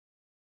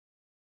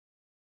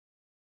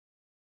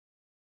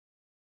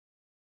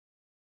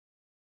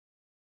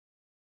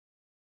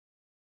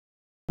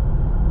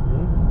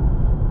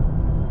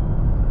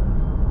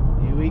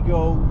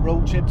little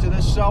road trip to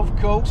the south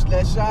coast.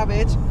 Let's have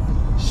it.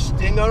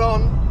 Stinger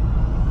on.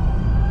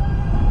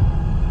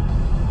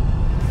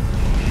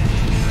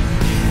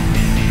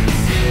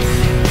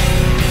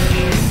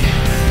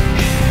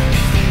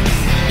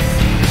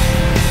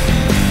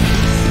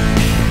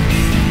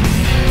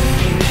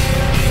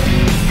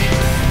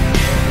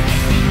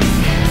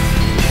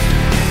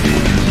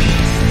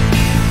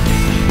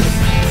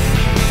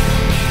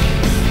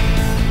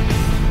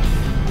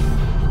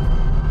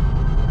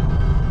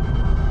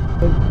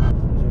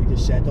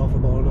 Set off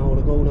about an hour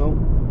ago now,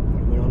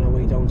 and we're on our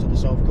way down to the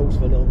south coast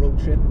for a little road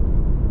trip.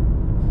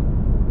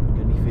 We're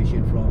going to be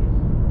fishing from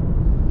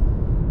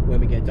when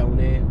we get down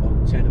there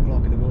about 10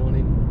 o'clock in the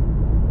morning,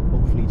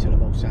 hopefully till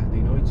about Saturday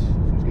night, so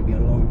it's going to be a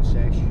long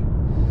sesh.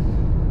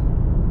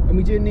 And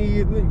we didn't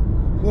need,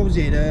 what was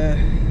it,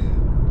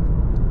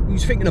 we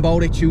was thinking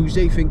about it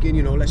Tuesday, thinking,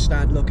 you know, let's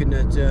start looking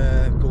at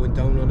going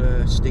down on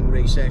a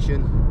stingray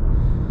session,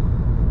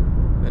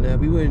 and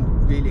we weren't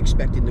really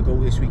expecting to go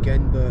this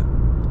weekend, but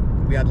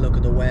we had a look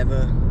at the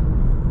weather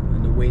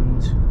and the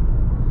wind,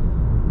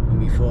 and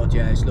we thought,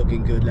 yeah, it's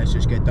looking good, let's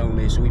just get down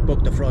there. So we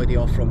booked the Friday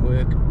off from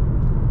work,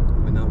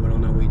 and now we're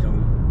on our way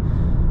down.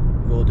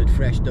 We've ordered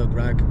fresh dug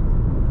rag.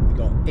 We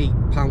got 8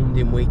 pound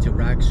in weight of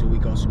rag, so we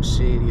got some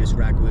serious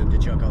ragworm to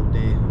chuck out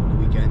there on the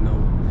weekend now.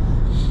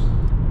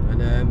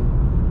 And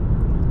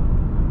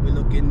we're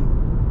looking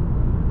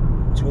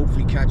to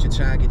hopefully catch a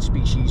target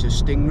species of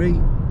stingray,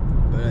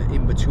 but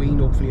in between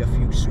hopefully a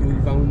few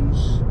smooth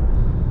hounds.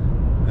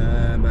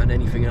 And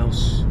anything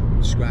else,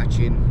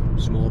 scratching,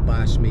 small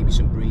bass, maybe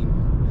some bream,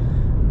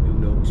 who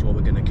knows what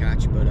we're going to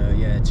catch. But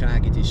yeah,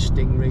 target is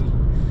stingray.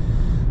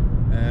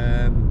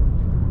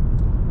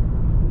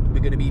 We're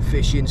going to be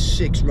fishing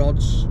 6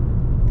 rods,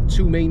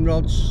 2 main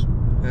rods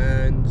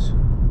and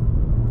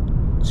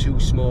 2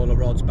 smaller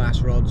rods,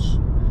 bass rods,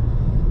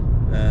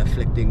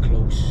 flicked in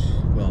close.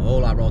 Well,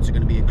 all our rods are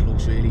going to be in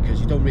close really,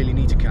 because you don't really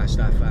need to cast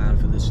that far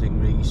for the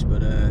stingrays,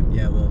 but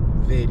yeah, we'll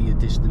vary the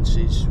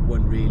distances,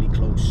 1 really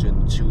close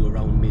and 2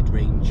 around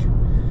mid-range,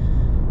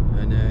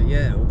 and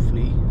yeah,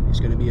 hopefully it's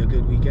going to be a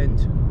good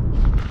weekend.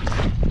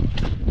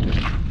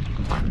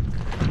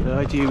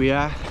 Right, here we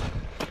are,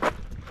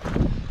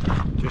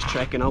 just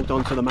trekking out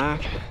onto the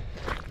mark.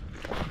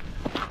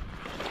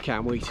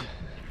 Can't wait,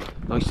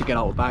 nice to get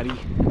out of Barry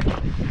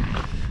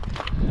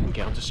and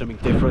get onto something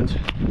different.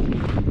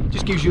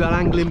 Just gives you that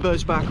angling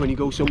buzz back when you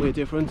go somewhere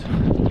different.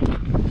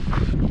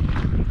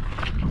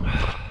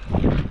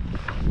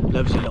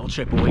 Loves a little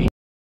trip away.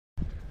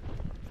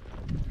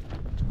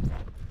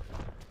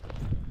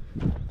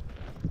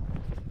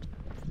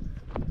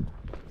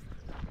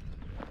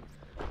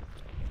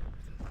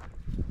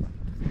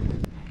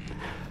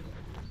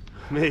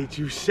 Mate,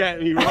 you set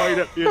me right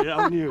up here,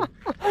 haven't you?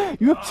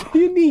 You up to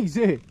your knees,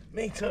 eh?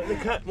 Mate,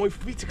 my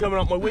feet are coming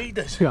out my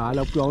waders. Yeah, I'll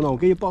help you on.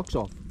 Get your box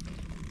off.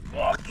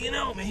 Fucking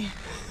hell, me.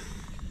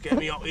 Get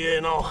me out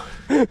here now.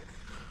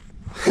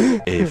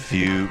 A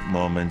few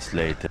moments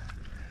later.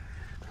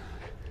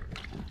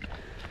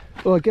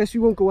 Well, I guess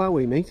you won't go our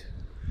way, mate.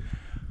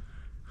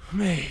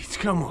 Mate,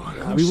 come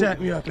on. You set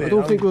me up here. I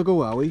don't think we'll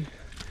go our way.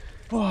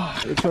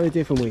 We'll try a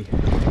different way.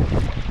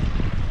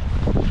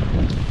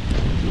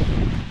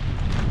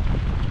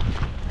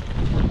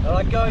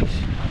 Alright guys,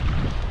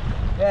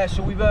 yeah,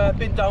 so we've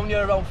been down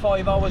here around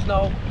 5 hours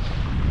now.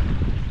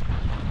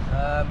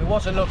 It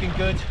wasn't looking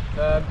good.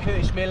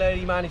 Curtis Miller,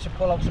 he managed to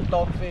pull out some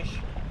dogfish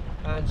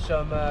and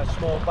some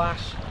small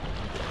bass,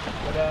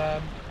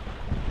 but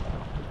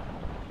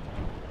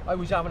I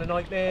was having a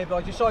nightmare, but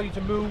I decided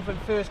to move and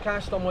first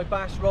cast on my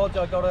bass rods.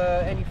 I got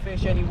a Any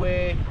Fish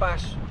Anywhere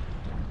Bass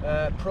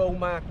Pro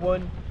Mark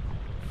 1,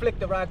 flicked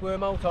the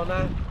ragworm out on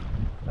that,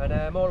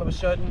 and all of a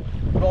sudden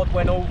rod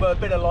went over, a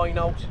bit of line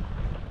out,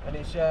 and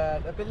it's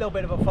a little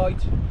bit of a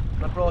fight.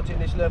 I brought in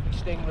this lovely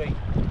stingray.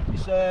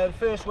 It's the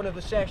first one of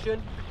the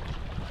session,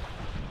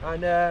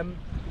 and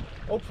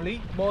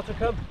hopefully more to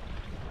come.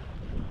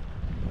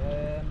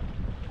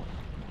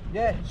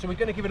 Yeah, so we're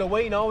going to give it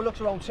away now. It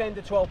looks around 10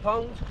 to 12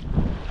 pounds,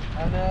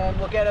 and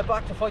we'll get her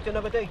back to fight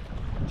another day.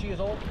 Cheers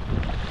all.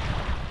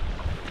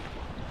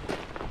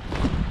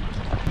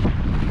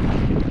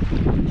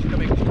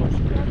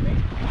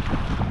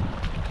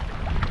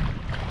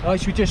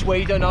 Nice, we just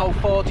weighed her now,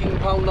 14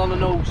 pound on the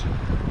nose,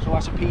 so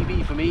that's a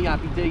PB for me.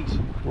 Happy days.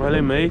 Well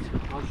in, mate.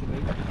 Nice,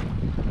 mate.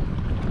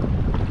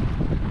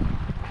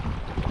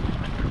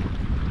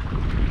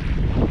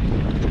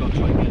 Just got to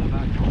try and get her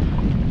back.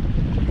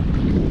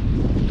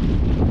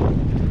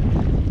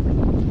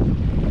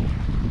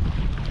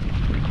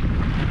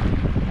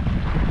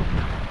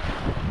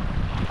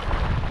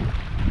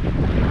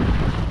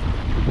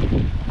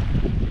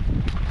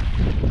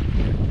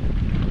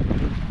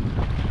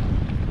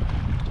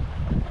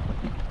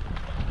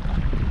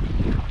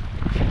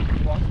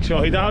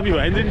 Tried to have you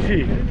in, didn't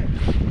she?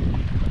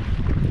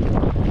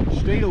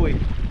 Straight away.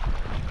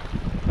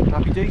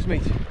 Happy days,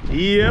 mate.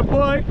 Yeah,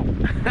 boy.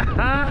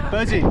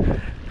 Buzzy.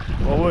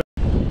 Oh,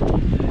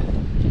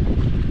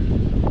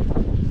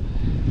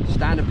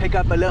 Starting to pick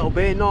up a little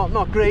bit.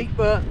 Not great,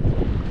 but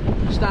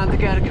Starting to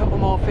get a couple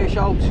more fish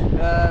out.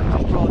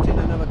 Just brought in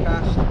another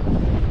cast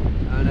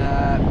and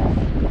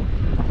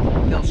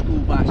little school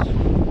bass.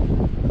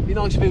 Be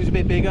nice if it was a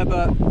bit bigger,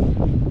 but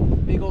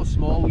big or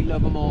small, we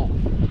love them all.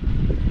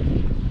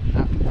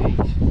 Happy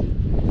days.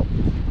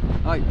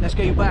 Right, let's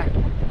get you back.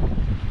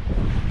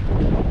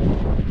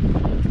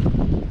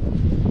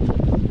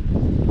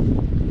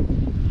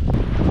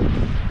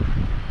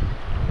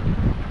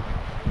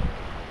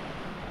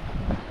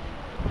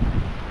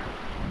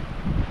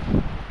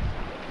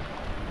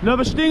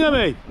 Another stinger,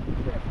 mate?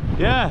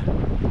 Yeah.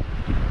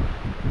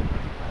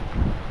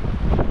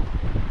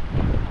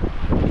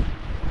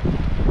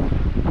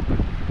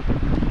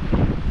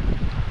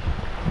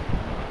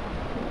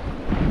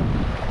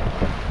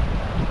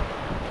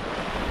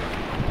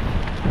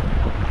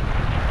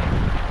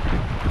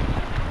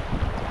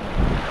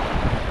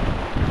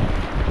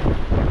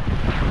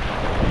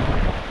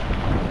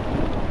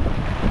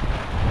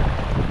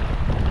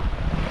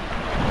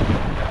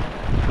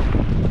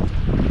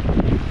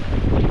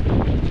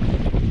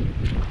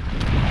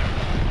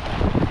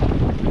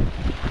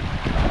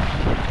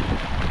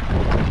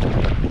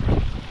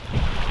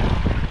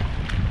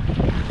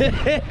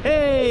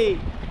 Hey!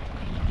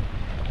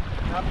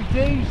 Happy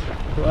days.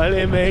 Well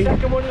in, mate.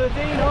 Second one of the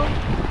day, you know.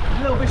 A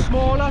little bit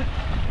smaller.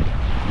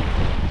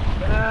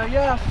 But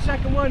yeah, that's the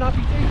second one.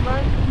 Happy days,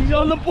 man. He's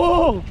on the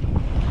ball!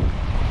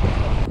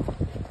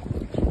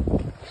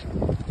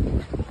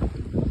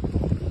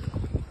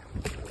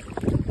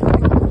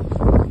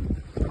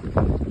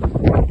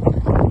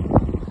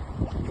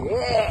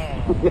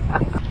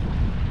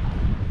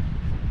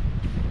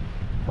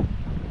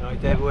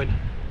 Right, everyone.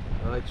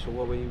 Right, so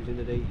what we're using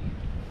today.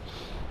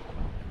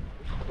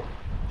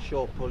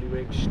 Short pulley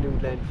rig,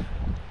 snood length.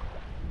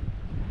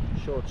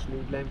 Short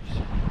snood lengths.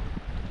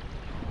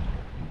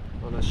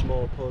 On a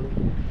small pulley.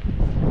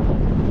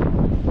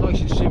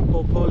 Nice and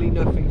simple pulley,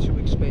 nothing too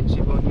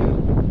expensive on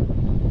you.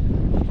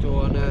 Don't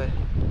want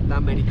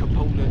that many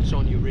components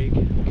on your rig,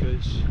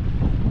 because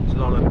there's a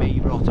lot of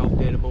bait rot out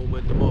there at the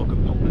moment. The more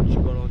components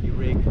you've got on your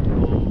rig, the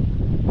more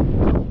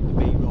the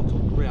bait rot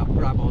will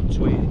grab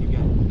onto it and you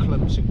get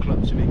clumps and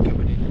clumps of it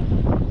coming in.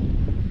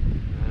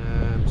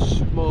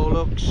 Small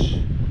hooks,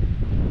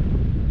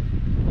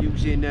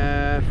 using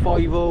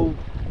 5.0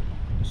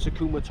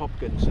 Sakuma Top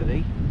Guns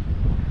today,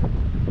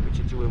 which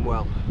are doing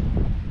well.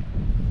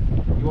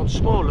 You want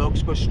small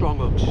hooks but strong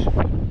hooks.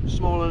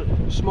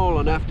 Small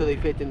enough that they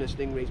fit in the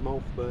stingray's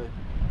mouth, but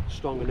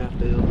strong enough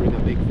that they'll bring a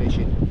big fish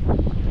in.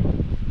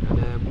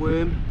 And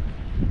worm,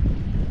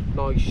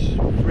 nice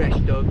fresh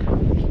dug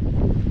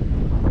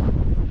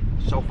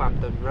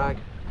Southampton rag.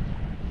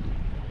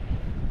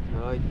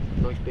 Right,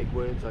 nice big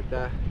worms like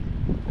that.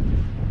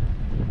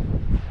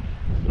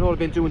 And all I've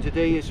been doing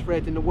today is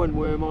threading the one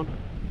worm on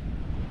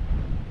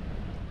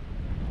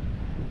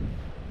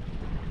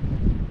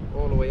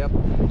all the way up.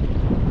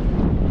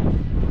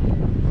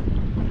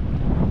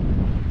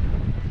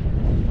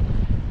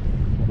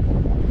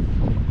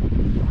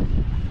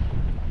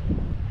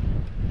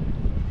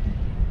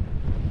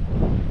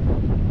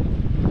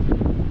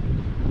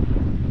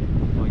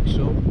 Like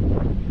so.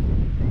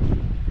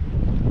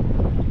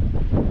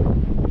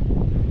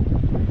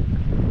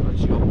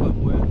 That's your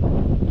one worm.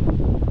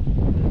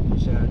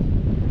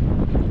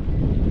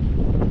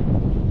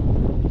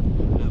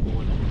 Another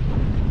one.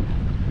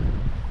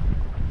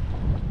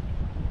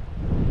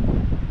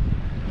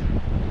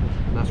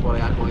 And that's what I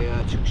had my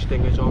 2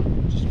 stingers on,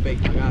 just bait.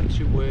 I had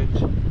 2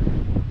 worms.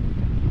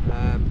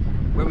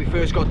 When we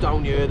first got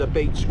down here, the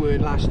baits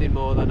weren't lasting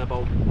more than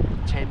about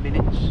 10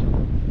 minutes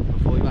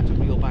before you had to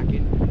reel back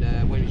in.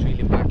 And when we was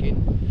reeling back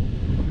in,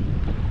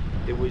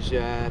 there was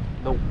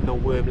no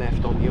worm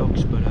left on the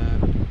hooks, but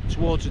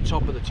towards the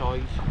top of the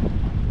tide,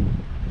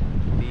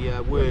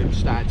 the worms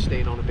started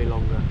staying on a bit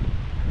longer.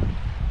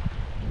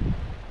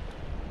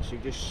 So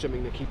just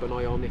something to keep an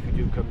eye on if you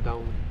do come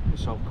down the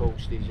south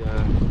coast is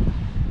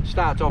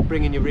start off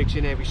bringing your rigs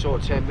in every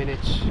sort of 10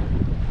 minutes.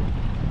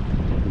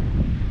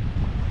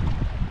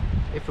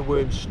 If the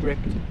worm's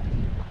stripped, then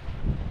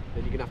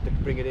you're going to have to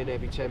bring it in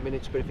every 10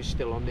 minutes, but if it's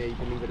still on there, you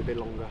can leave it a bit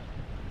longer.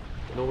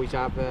 And always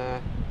have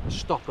a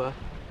stopper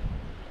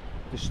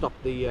to stop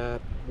the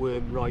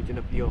worm riding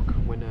up the hook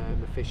when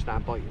the fish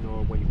start biting,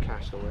 or when you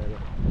cast or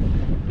whatever.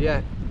 But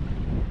yeah,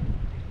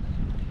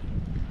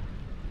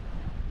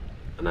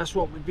 and that's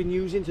what we've been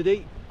using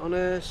today on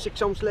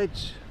 6-ounce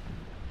leads.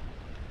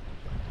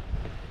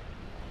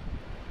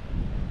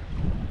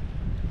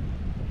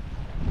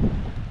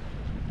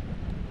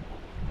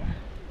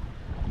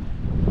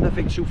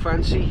 Nothing too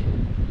fancy.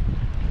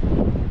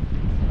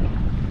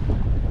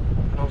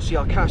 And obviously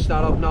I'll cast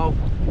that out now.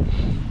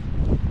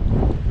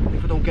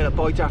 If I don't get a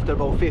bite after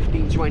about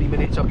 15-20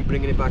 minutes, I'll be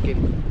bringing it back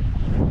in.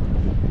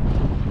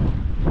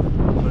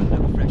 Put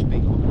another fresh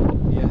bait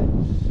on. Yeah.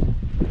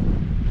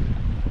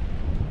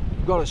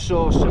 You've got to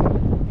source some.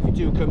 If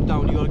you do come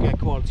down, you've got to get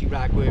quality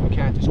ragworm. You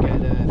can't just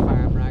get a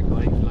farm rag or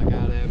anything like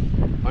that.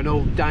 I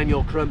know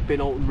Daniel Crump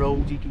in Alton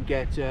Road, he can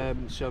get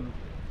some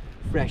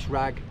fresh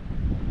rag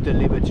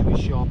delivered to his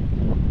shop.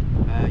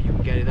 You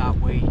can get it that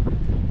way,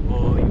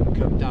 or you can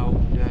come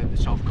down the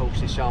south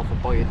coast itself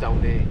and buy it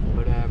down there.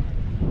 But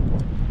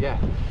yeah,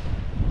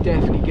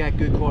 definitely get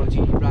good quality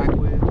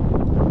ragworm.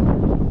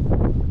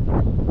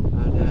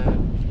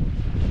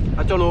 And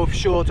I don't know if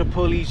shorter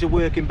pulleys are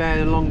working better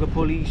than longer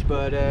pulleys,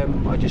 but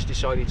I just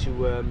decided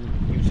to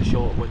use the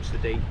shorter ones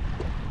today,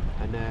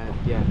 and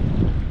yeah,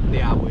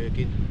 they are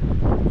working,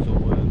 so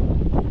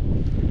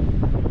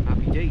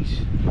happy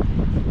days.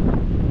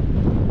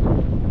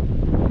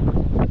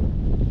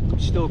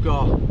 Still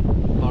got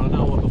about an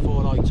hour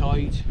before high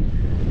tide,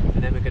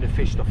 and then we're going to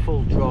fish the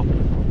full drop,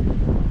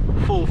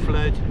 full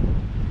flood,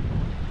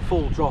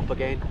 full drop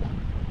again,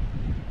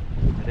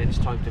 and then it's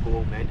time to go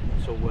home then.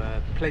 So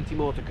plenty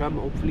more to come,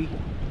 hopefully.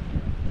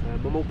 I'm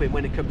hoping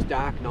when it comes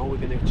dark now we're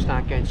going to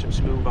start getting some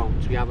smooth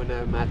hounds. We haven't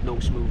had no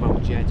smooth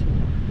hounds yet,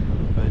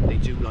 but they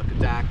do like the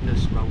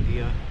darkness around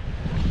here.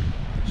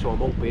 So I'm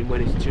hoping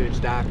when it turns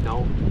dark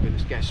now we're going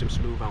to get some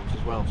smooth hounds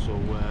as well. So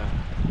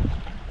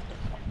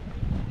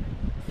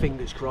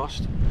fingers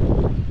crossed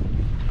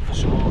for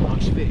some more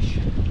nice fish.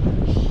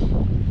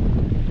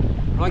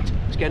 Right,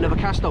 let's get another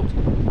cast out.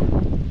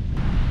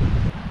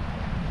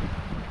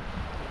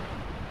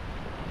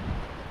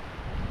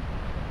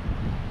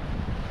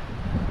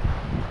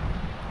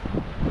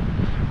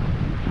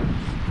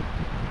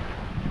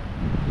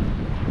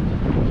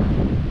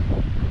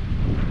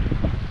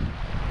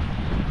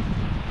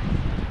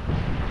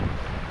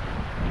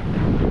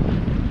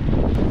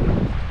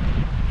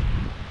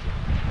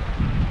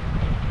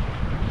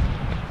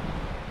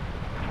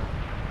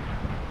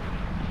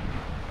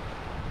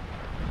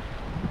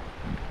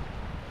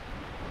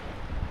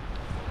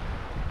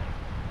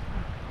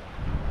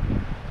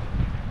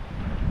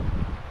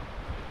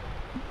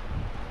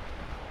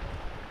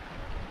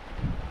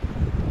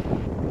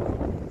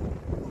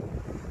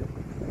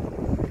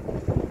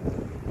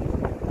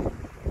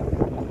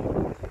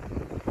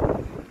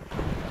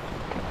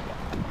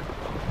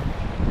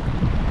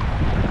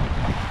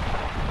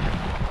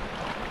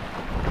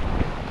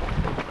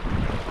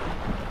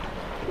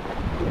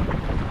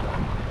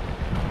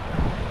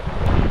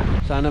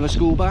 Another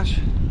school bass.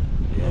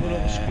 Yeah.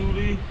 Another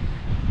schoolie.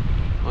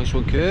 Nice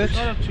one, Kurt.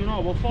 Not up to now,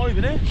 about 5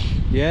 in it.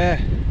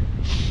 Yeah.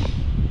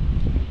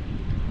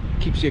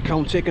 Keeps the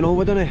account ticking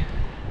over, doesn't it?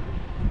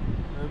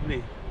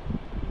 Lovely.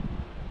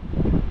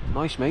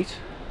 Nice, mate.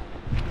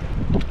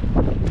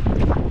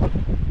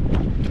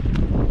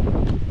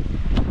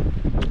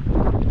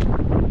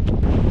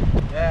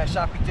 Yeah, it's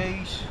happy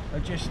days. I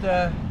just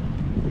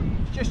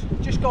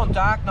gone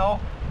dark now.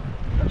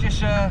 I've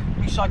just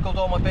recycled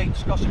all my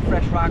baits, got some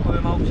fresh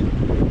ragworm out,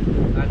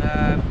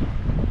 and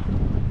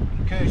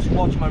Kurt's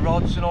watching my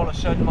rods, and all of a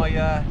sudden my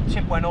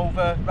tip went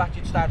over,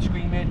 ratchet started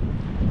screaming,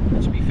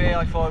 and to be fair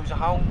I thought it was a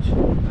hound,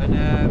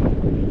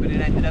 and but it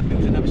ended up it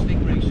was another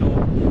stingray, so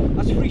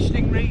that's 3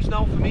 stingrays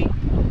now for me.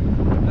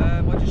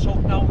 I just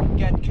hope now we can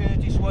get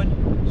Curtis one,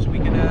 so we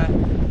can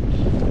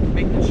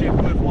make the trip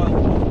worthwhile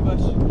for both of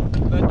us,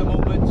 but at the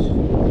moment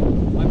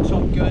I'm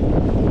Top Gun,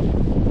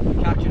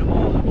 catching them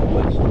all at the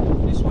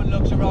moment. This one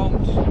looks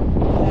around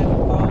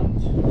 11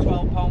 pounds,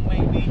 12 pound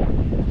maybe,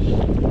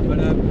 but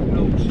who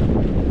knows.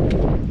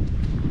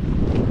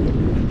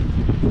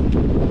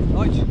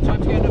 Right,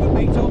 time to get another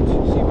bait out,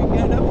 see if we can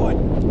get another one.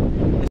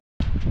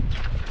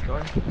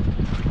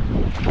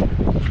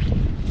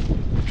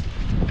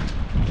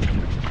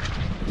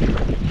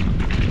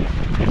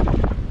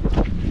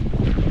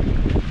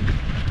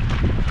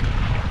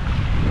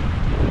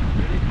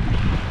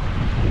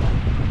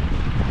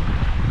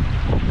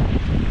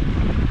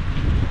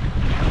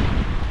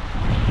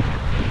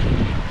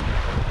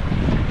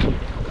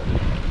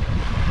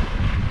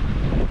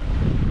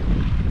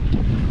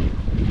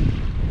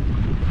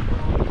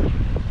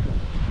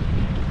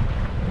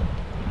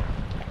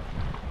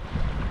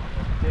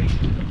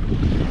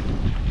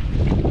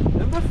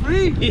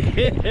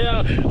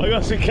 Yeah, I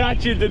got some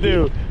catching to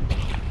do.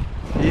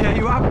 Yeah,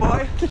 you have,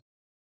 boy.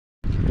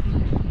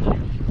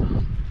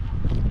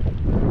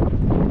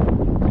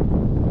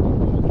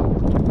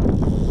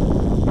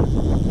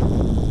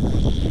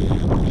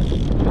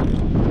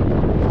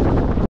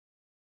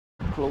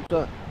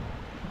 Closer.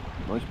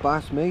 Nice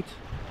bass, mate.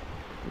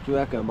 What do you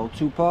reckon? About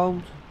 2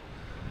 pounds?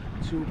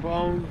 2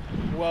 pound.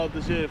 Well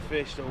deserved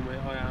fish though, mate.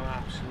 I am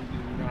absolutely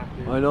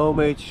knackered. I know,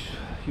 mate.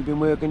 You've been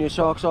working your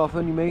socks off,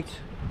 haven't you, mate?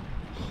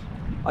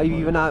 I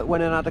even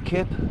went and had a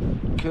kip.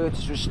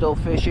 Curtis was still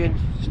fishing.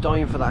 He's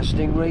dying for that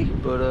stingray,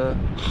 but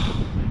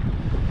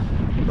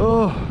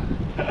oh,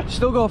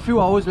 still got a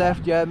few hours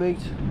left, yeah, mate.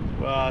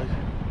 Well,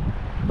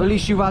 at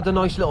least you've had a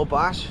nice little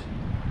bass,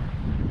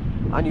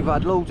 and you've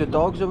had loads of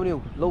dogs, haven't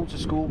you? Loads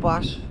of school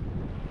bass,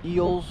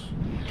 eels,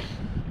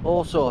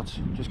 all sorts.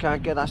 Just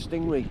can't get that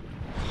stingray.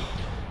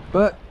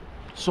 But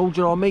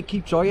soldier on, mate.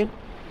 Keep trying,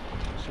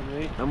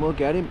 and we'll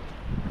get him.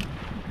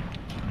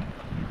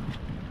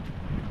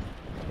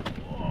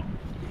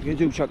 You can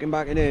do chucking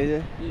back in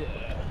here, yeah?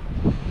 Yeah.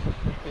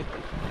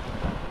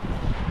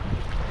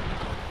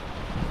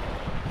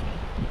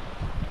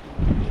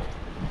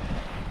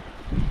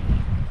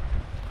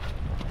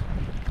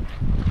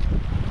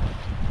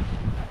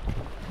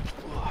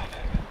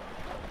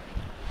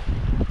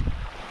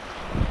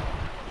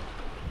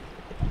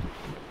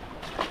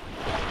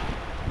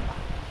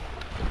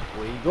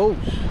 away he goes.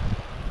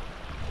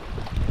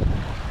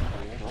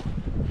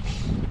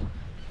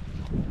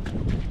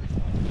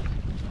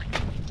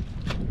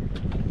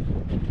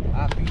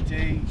 Happy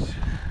days.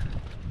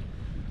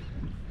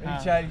 Let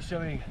me tell you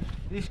something.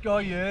 This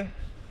guy here,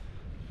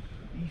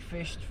 he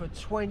fished for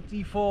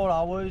 24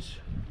 hours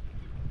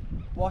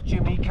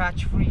watching me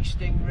catch 3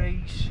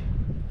 stingrays,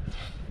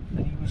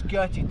 and he was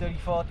gutted that he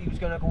thought he was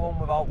going to go home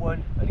without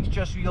one, and he's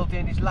just reeled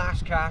in his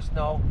last cast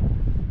now,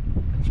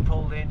 and he's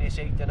pulled in this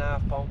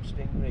 8.5 pound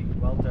stingray.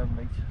 Well done,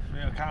 mate.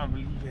 Mate, I can't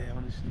believe it,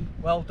 honestly.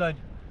 Well done.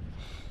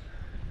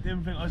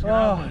 Didn't think I was going to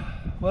have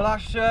one. Well,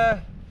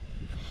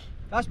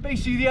 that's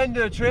basically the end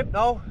of the trip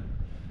now,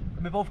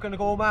 and we're both going to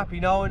go home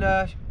happy now, and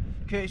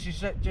Curtis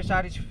has just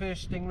had his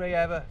first stingray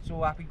ever,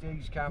 so happy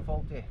days, can't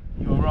fault it.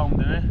 You were wrong,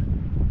 didn't you?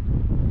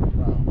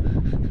 Well,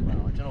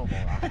 I don't know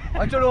about that.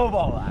 I don't know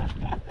about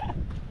that.